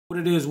What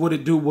it is, what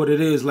it do, what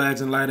it is,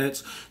 lads and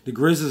ladettes. The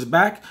Grizz is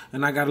back,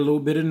 and I got a little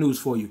bit of news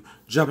for you.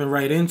 Jumping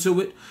right into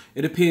it,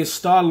 it appears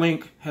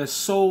Starlink has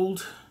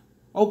sold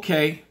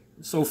okay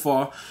so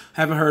far.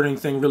 Haven't heard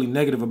anything really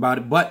negative about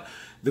it, but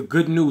the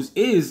good news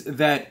is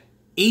that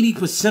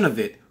 80% of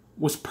it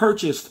was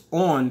purchased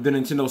on the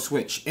Nintendo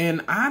Switch.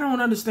 And I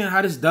don't understand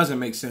how this doesn't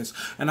make sense.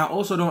 And I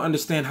also don't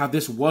understand how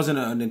this wasn't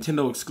a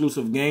Nintendo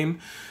exclusive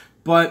game.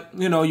 But,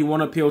 you know, you want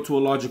to appeal to a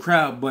larger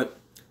crowd, but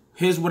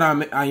here's what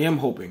I am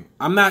hoping.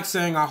 I'm not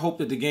saying I hope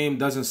that the game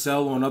doesn't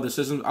sell on other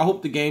systems. I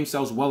hope the game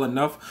sells well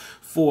enough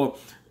for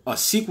a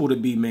sequel to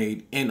be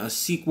made and a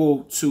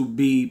sequel to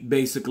be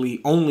basically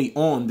only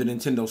on the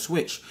Nintendo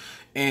Switch.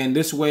 And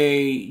this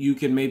way you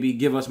can maybe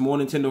give us more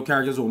Nintendo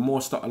characters or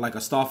more like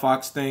a Star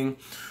Fox thing,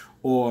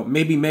 or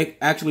maybe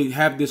actually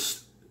have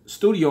this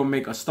studio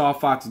make a Star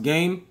Fox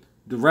game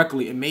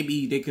directly, and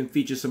maybe they can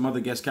feature some other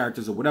guest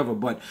characters or whatever.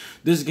 But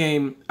this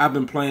game, I've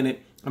been playing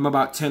it. I'm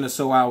about 10 or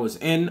so hours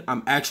in.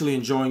 I'm actually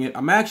enjoying it.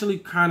 I'm actually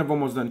kind of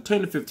almost done.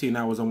 10 to 15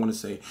 hours, I want to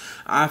say.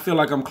 I feel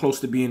like I'm close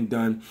to being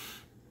done.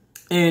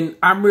 And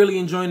I'm really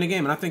enjoying the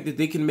game. And I think that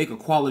they can make a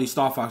quality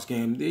Star Fox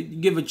game. They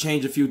give a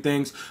change a few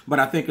things, but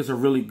I think it's a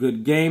really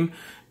good game.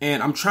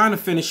 And I'm trying to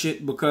finish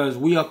it because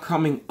we are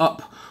coming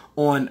up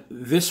on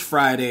this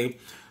Friday.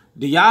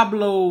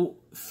 Diablo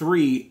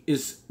 3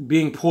 is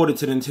being ported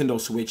to the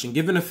Nintendo Switch. And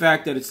given the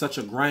fact that it's such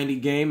a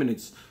grindy game and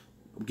it's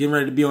getting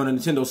ready to be on a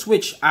Nintendo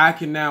Switch, I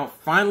can now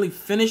finally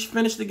finish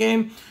the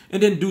game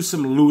and then do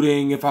some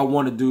looting if I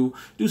want to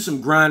do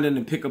some grinding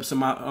and pick up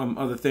some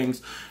other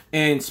things.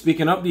 And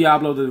speaking of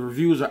Diablo, the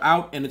reviews are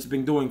out and it's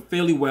been doing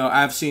fairly well.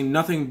 I've seen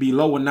nothing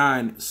below a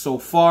 9 so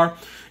far,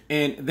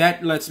 and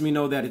that lets me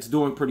know that it's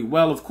doing pretty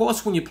well. Of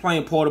course, when you're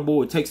playing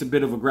portable, it takes a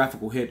bit of a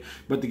graphical hit,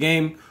 but the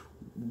game,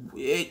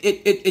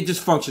 it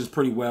just functions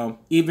pretty well.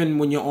 Even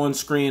when you're on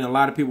screen, a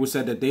lot of people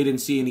said that they didn't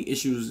see any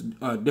issues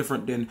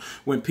different than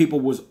when people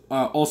was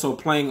also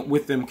playing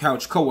with them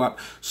couch co-op.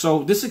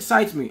 So this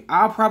excites me.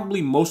 I'll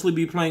probably mostly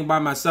be playing by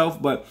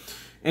myself, but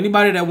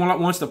anybody that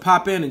wants to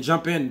pop in and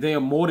jump in, they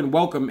are more than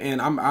welcome,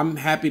 and I'm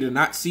happy to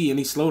not see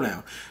any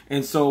slowdown.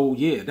 And so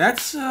yeah,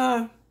 that's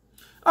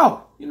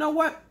oh, you know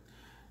what?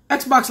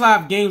 Xbox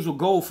Live Games with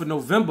Gold for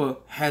November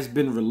has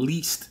been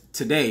released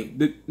today.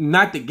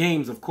 Not the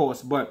games, of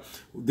course, but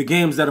the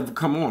games that have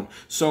come on.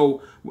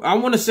 So I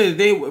want to say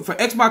for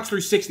Xbox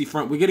 360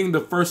 front, we're getting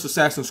the first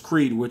Assassin's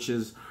Creed, which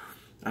is,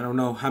 I don't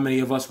know how many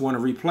of us want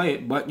to replay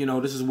it, but you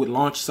know, this is what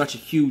launched such a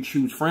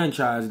huge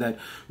franchise that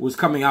was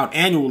coming out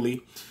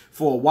annually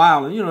for a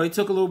while. And you know, they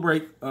took a little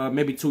break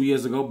maybe 2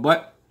 years ago.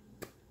 But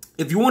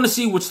if you want to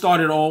see what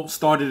started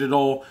it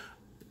all,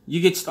 you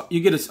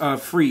get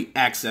free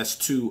access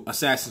to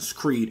Assassin's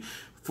Creed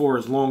for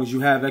as long as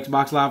you have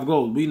Xbox Live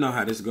Gold. We know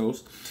how this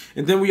goes.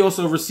 And then we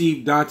also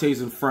received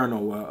Dante's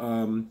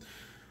Inferno,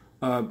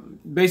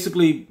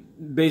 basically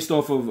based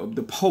off of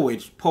the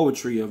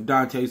poetry of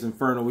Dante's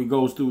Inferno. He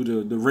goes through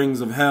the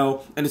rings of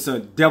hell, and it's a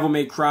Devil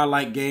May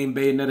Cry-like game,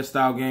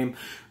 Bayonetta-style game.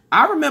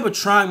 I remember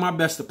trying my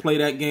best to play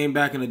that game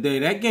back in the day.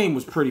 That game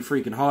was pretty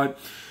freaking hard.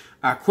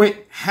 I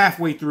quit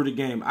halfway through the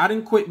game. I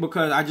didn't quit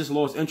because I just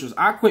lost interest.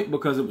 I quit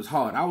because it was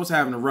hard. I was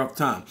having a rough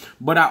time.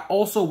 But I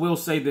also will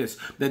say this,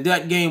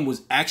 that game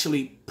was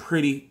actually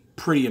pretty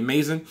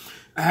amazing.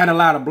 I had a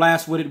lot of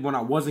blast with it when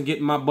I wasn't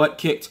getting my butt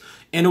kicked.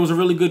 And it was a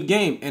really good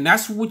game. And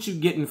that's what you're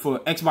getting for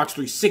Xbox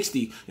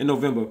 360 in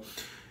November.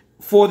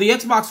 For the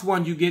Xbox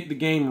One, you get the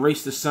game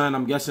Race the Sun.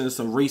 I'm guessing it's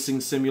a racing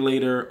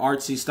simulator,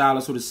 artsy style.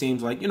 That's what it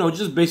seems like. You know,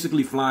 just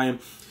basically flying.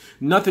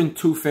 Nothing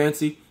too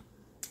fancy.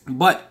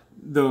 But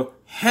the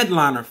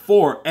headliner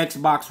for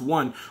Xbox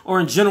One, or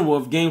in general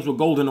of games with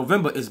gold in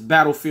November, is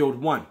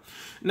Battlefield 1.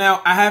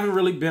 Now, I haven't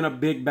really been a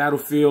big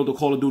Battlefield or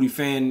Call of Duty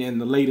fan in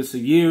the latest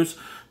of years,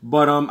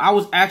 but I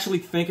was actually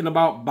thinking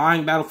about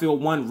buying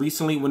Battlefield 1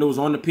 recently when it was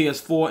on the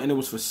PS4 and it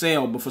was for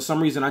sale, but for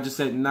some reason I just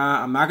said,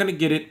 nah, I'm not going to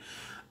get it.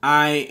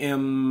 I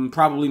am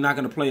probably not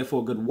going to play it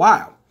for a good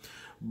while.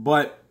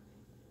 But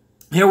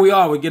here we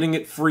are, we're getting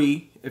it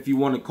free, if you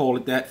want to call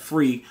it that,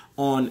 free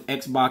on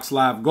Xbox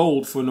Live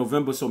Gold for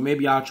November. So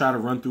maybe I'll try to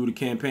run through the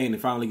campaign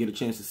and finally get a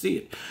chance to see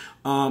it.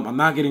 I'm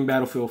not getting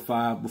Battlefield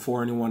 5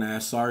 before anyone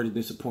asks. Sorry to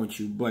disappoint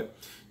you, but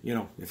you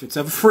know, if it's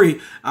ever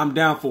free, I'm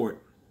down for it.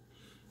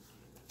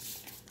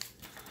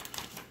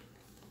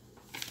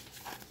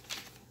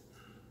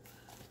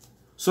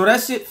 So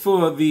that's it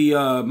for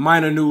the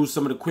minor news,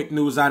 some of the quick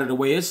news out of the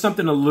way. It's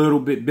something a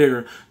little bit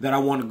bigger that I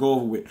want to go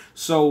over with.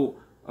 So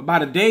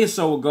about a day or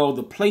so ago,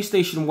 the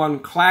PlayStation 1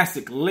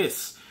 Classic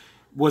list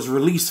was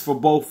released for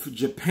both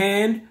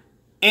Japan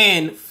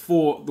and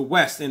for the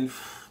West. And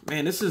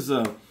man, this is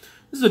a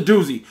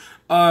doozy.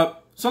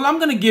 So I'm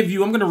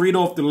gonna read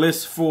off the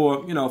list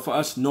for, you know, for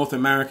us North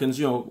Americans,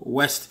 you know,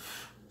 West.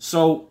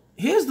 So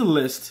here's the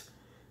list,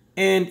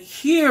 and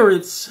here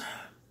it's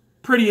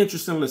pretty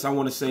interesting list, I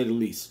want to say the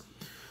least.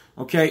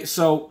 Okay,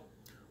 so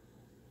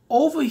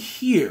over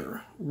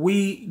here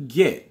we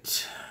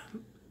get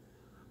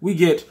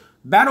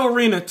Battle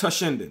Arena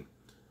Toshinden,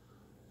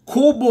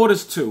 Cool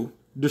Borders 2,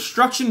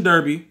 Destruction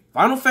Derby,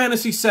 Final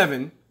Fantasy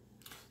VII,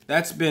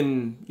 that's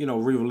been, you know,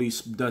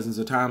 re-released dozens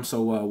of times,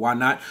 so why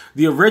not?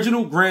 The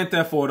original Grand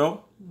Theft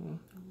Auto,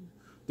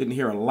 didn't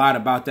hear a lot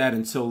about that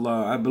until,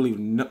 I believe,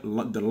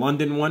 the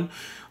London one.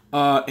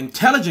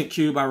 Intelligent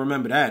Cube, I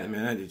remember that,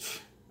 man.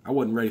 I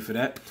wasn't ready for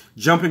that.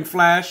 Jumping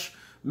Flash.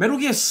 Metal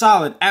Gear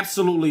Solid,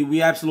 absolutely,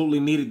 we absolutely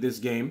needed this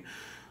game.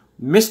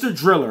 Mr.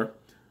 Driller.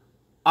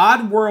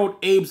 Oddworld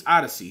Abe's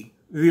Odyssey.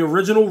 The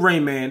original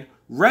Rayman.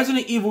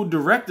 Resident Evil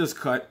Director's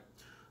Cut.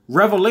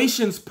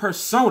 Revelations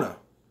Persona.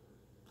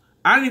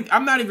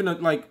 I'm not even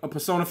a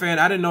Persona fan.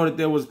 I didn't know that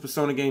there was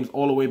Persona games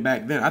all the way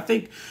back then. I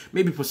think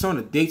maybe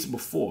Persona dates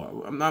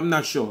before. I'm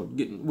not sure.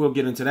 We'll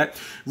get into that.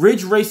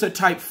 Ridge Racer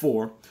Type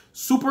 4.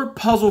 Super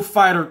Puzzle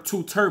Fighter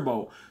 2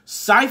 Turbo.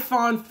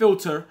 Siphon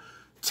Filter.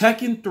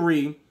 Tekken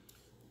 3.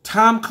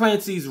 Tom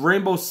Clancy's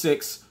Rainbow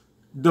Six.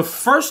 The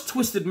first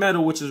Twisted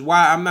Metal, which is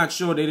why I'm not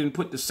sure they didn't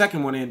put the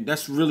second one in.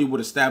 That's really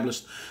what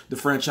established the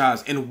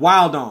franchise. And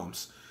Wild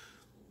Arms.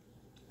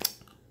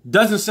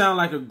 Doesn't sound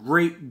like a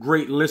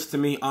great list to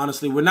me,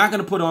 honestly. We're not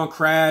going to put on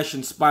Crash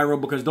and Spyro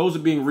because those are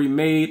being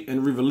remade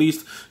and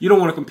re-released. You don't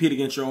want to compete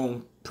against your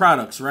own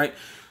products, right?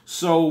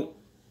 So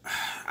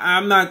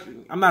I'm not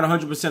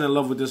 100% in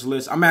love with this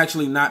list. I'm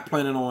actually not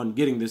planning on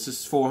getting this. This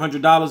is for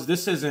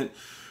 $100.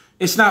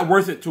 It's not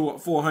worth it for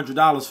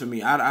 $100 for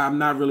me. I'm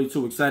not really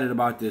too excited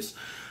about this.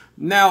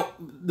 Now,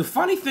 the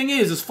funny thing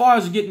is, as far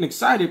as getting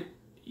excited,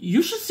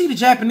 you should see the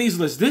Japanese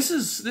list. This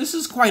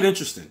is quite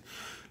interesting.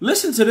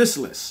 Listen to this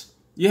list.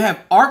 You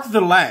have Ark the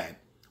Lad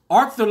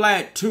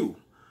 2,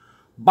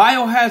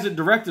 Biohazard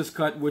Director's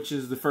Cut, which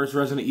is the first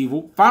Resident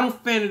Evil, Final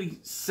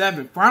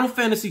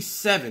Fantasy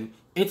VII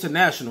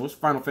Internationals,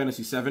 Final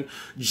Fantasy VII,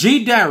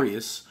 G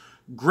Darius,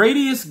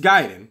 Gradius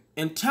Gaiden,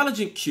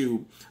 Intelligent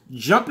Cube,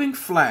 Jumping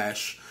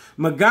Flash,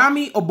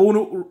 Megami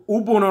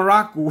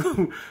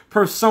Ubunaraku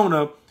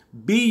Persona,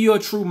 Be Your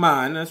True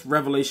Mind, that's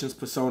Revelations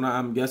Persona,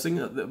 I'm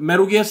guessing,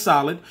 Metal Gear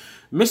Solid,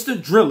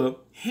 Mr. Driller,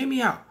 hear me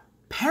out,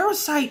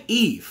 Parasite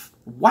Eve.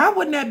 Why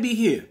wouldn't that be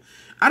here?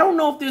 I don't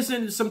know if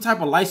there's some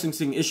type of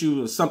licensing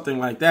issue or something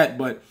like that,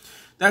 but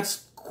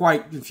that's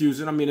quite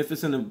confusing. I mean, if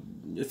it's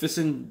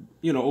in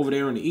you know, over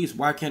there in the East,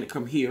 why can't it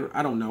come here?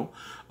 I don't know.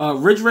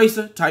 Ridge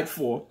Racer Type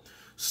 4,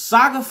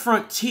 Saga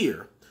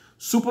Frontier,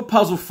 Super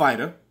Puzzle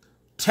Fighter,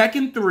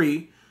 Tekken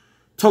 3,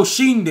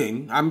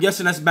 Toshinden. I'm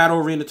guessing that's Battle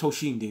Arena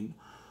Toshinden.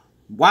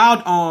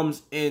 Wild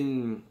Arms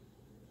in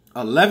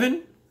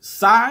 11,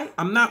 Psy.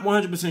 I'm not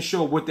 100%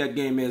 sure what that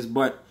game is,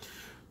 but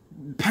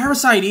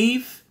Parasite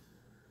Eve,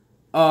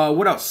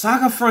 what else?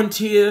 Saga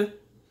Frontier,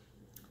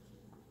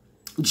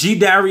 G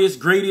Darius,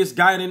 Gradius,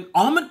 Gaiden,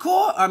 Armored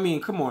Core. I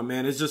mean, come on,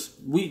 man. It's just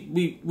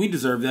we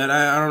deserve that.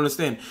 I don't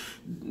understand.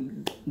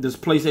 Does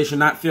PlayStation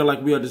not feel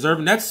like we are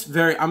deserving?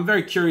 I'm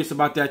very curious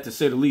about that, to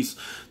say the least.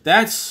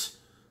 That's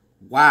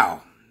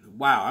wow.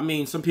 I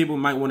mean, some people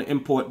might want to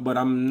import, but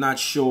I'm not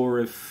sure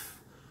if.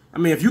 I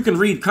mean, if you can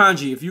read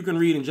kanji, if you can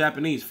read in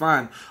Japanese,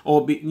 fine.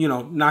 Or,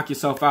 knock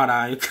yourself out.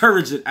 I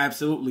encourage it,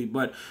 absolutely.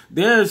 But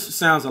theirs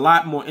sounds a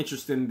lot more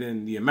interesting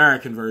than the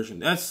American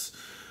version.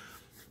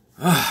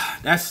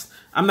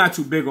 I'm not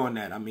too big on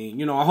that. I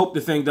mean, I hope the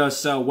thing does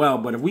sell well.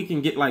 But if we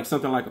can get like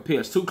something like a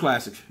PS2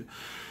 classic,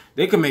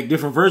 they can make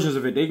different versions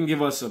of it. They can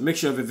give us a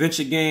mixture of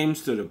adventure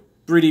games to the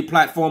 3D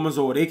platformers,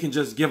 or they can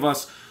just give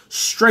us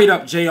straight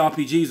up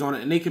JRPGs on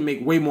it, and they can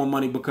make way more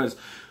money, because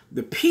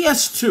the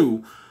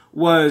PS2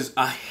 was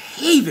a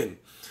haven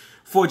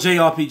for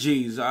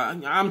JRPGs.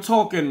 I'm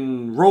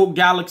talking Rogue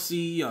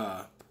Galaxy.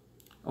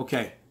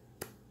 Okay.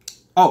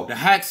 Oh, the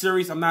Hack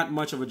series. I'm not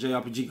much of a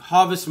JRPG.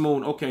 Harvest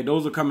Moon. Okay,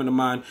 those are coming to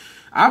mind.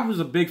 I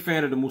was a big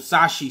fan of the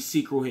Musashi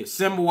sequel hit.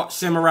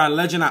 Samurai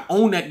Legend. I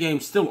own that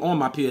game still on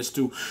my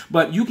PS2.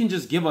 But you can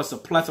just give us a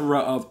plethora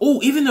of...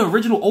 Oh, even the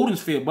original Odin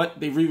Sphere. But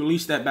they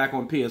re-released that back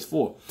on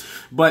PS4.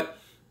 But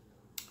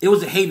it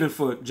was a haven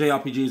for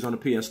JRPGs on the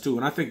PS2,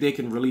 and I think they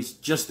can release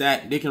just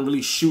that. They can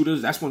release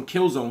shooters. That's when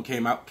Killzone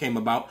came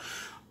about.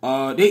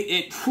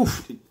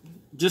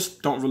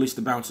 Just don't release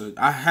the bouncer.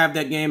 I have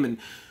that game, and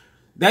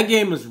that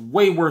game is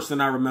way worse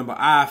than I remember.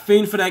 I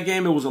fiend for that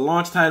game. It was a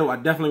launch title. I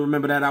definitely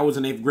remember that. I was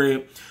in 8th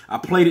grade. I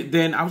played it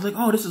then. I was like,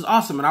 oh, this is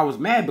awesome, and I was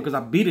mad because I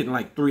beat it in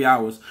like 3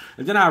 hours.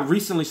 And then I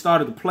recently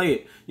started to play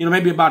it,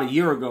 maybe about a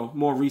year ago,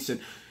 more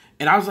recent.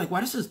 And I was like, wow,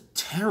 this is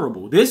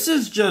terrible. This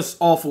is just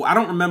awful. I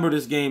don't remember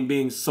this game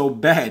being so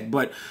bad.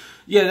 But,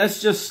 yeah,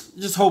 that's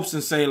just hopes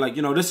and say, like,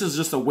 this is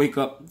just a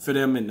wake-up for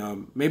them.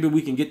 And maybe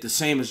we can get the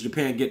same as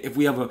Japan get if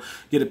we ever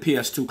get a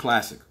PS2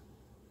 classic.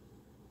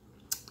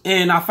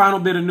 And our final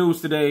bit of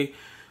news today.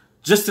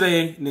 Just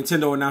today,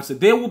 Nintendo announced that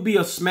there will be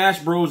a Smash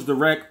Bros.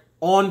 Direct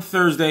on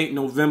Thursday,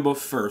 November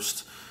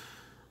 1st.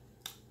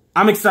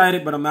 I'm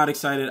excited, but I'm not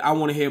excited. I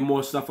want to hear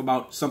more stuff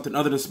about something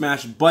other than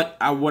Smash. But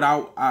what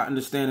I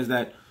understand is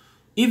that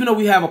even though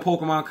we have a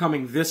Pokemon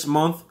coming this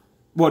month,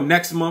 well,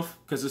 next month,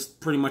 because it's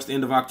pretty much the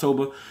end of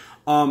October,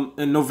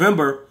 in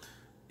November,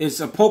 it's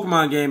a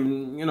Pokemon game,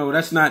 and, you know,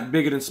 that's not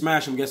bigger than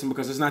Smash, I'm guessing,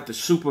 because it's not the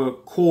super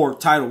core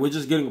title. We're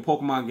just getting a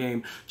Pokemon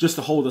game just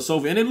to hold us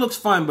over. And it looks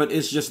fun, but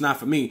it's just not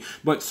for me.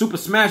 But Super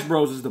Smash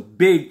Bros. Is the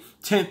big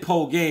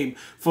tentpole game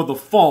for the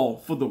fall,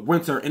 for the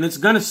winter. And it's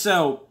going to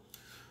sell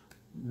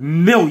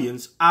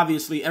millions.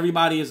 Obviously,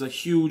 everybody is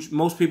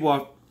most people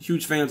are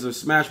huge fans of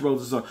Smash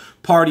Bros. It's a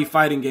party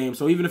fighting game.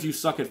 So even if you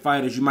suck at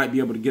fighters, you might be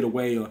able to get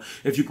away, or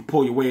if you can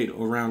pull your weight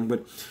around.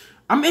 But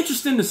I'm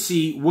interested to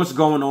see what's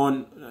going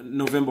on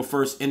November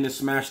 1st in the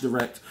Smash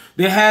Direct.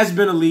 There has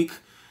been a leak.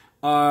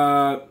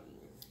 I'm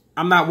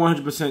not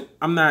 100%.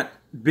 I'm not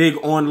big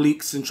on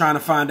leaks and trying to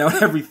find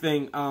out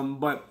everything.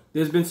 But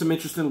there's been some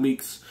interesting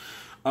leaks.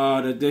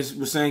 That they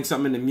were saying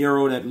something in the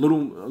mural that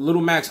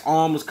Little Mac's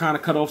arm was kind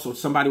of cut off, so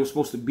somebody was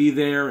supposed to be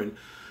there, and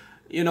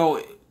you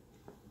know,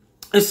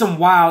 it's some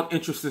wild,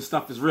 interesting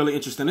stuff. It's really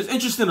interesting. It's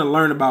interesting to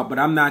learn about, but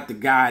I'm not the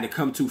guy to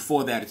come to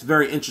for that. It's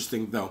very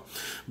interesting though.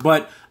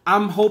 But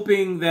I'm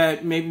hoping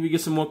that maybe we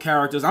get some more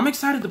characters. I'm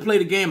excited to play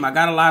the game. I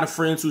got a lot of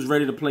friends who's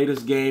ready to play this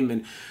game,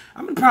 and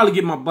I'm gonna probably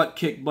get my butt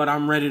kicked, but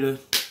I'm ready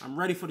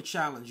for the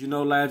challenge, you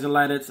know, lads and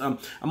ladettes.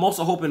 I'm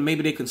also hoping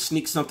maybe they can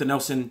sneak something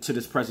else into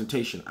this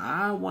presentation.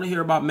 I want to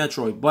hear about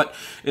Metroid, but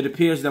it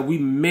appears that we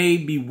may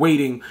be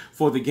waiting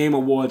for the Game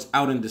Awards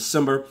out in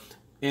December,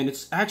 and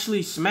it's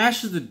actually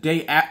Smash is the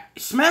day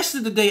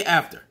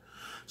after.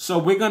 So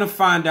we're gonna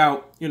find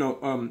out, you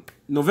know,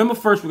 November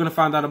 1st we're gonna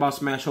find out about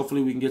Smash.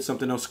 Hopefully we can get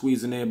something else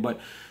squeezed in there, but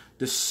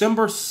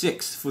December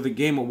 6th for the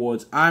Game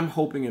Awards, I'm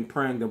hoping and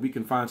praying that we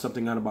can find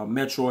something out about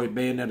Metroid,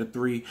 Bayonetta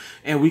 3,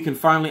 and we can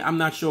finally, I'm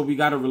not sure we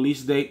got a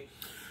release date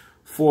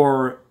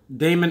for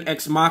Daemon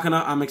X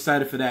Machina. I'm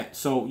excited for that.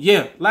 So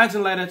yeah, lads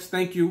and ladettes,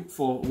 thank you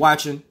for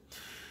watching.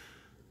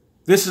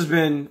 This has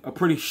been a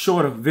pretty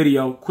short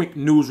video, quick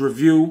news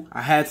review.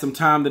 I had some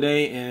time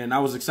today, and I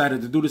was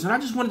excited to do this, and I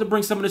just wanted to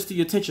bring some of this to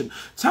your attention.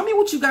 Tell me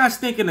what you guys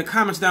think in the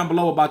comments down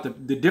below about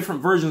the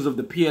different versions of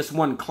the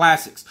PS1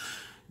 classics.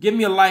 Give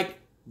me a like,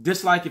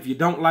 dislike if you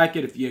don't like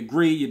it, if you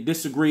agree, you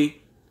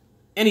disagree,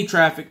 any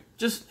traffic.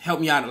 Just help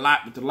me out a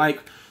lot with the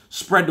like.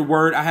 Spread the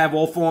word. I have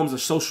all forms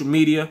of social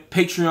media,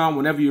 Patreon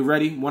whenever you're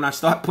ready. When I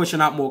start pushing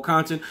out more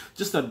content,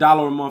 just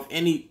 $1 a month,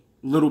 any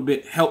little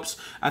bit helps.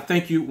 I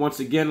thank you once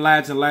again,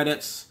 lads and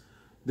ladettes.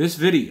 This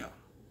video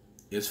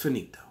is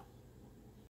finito.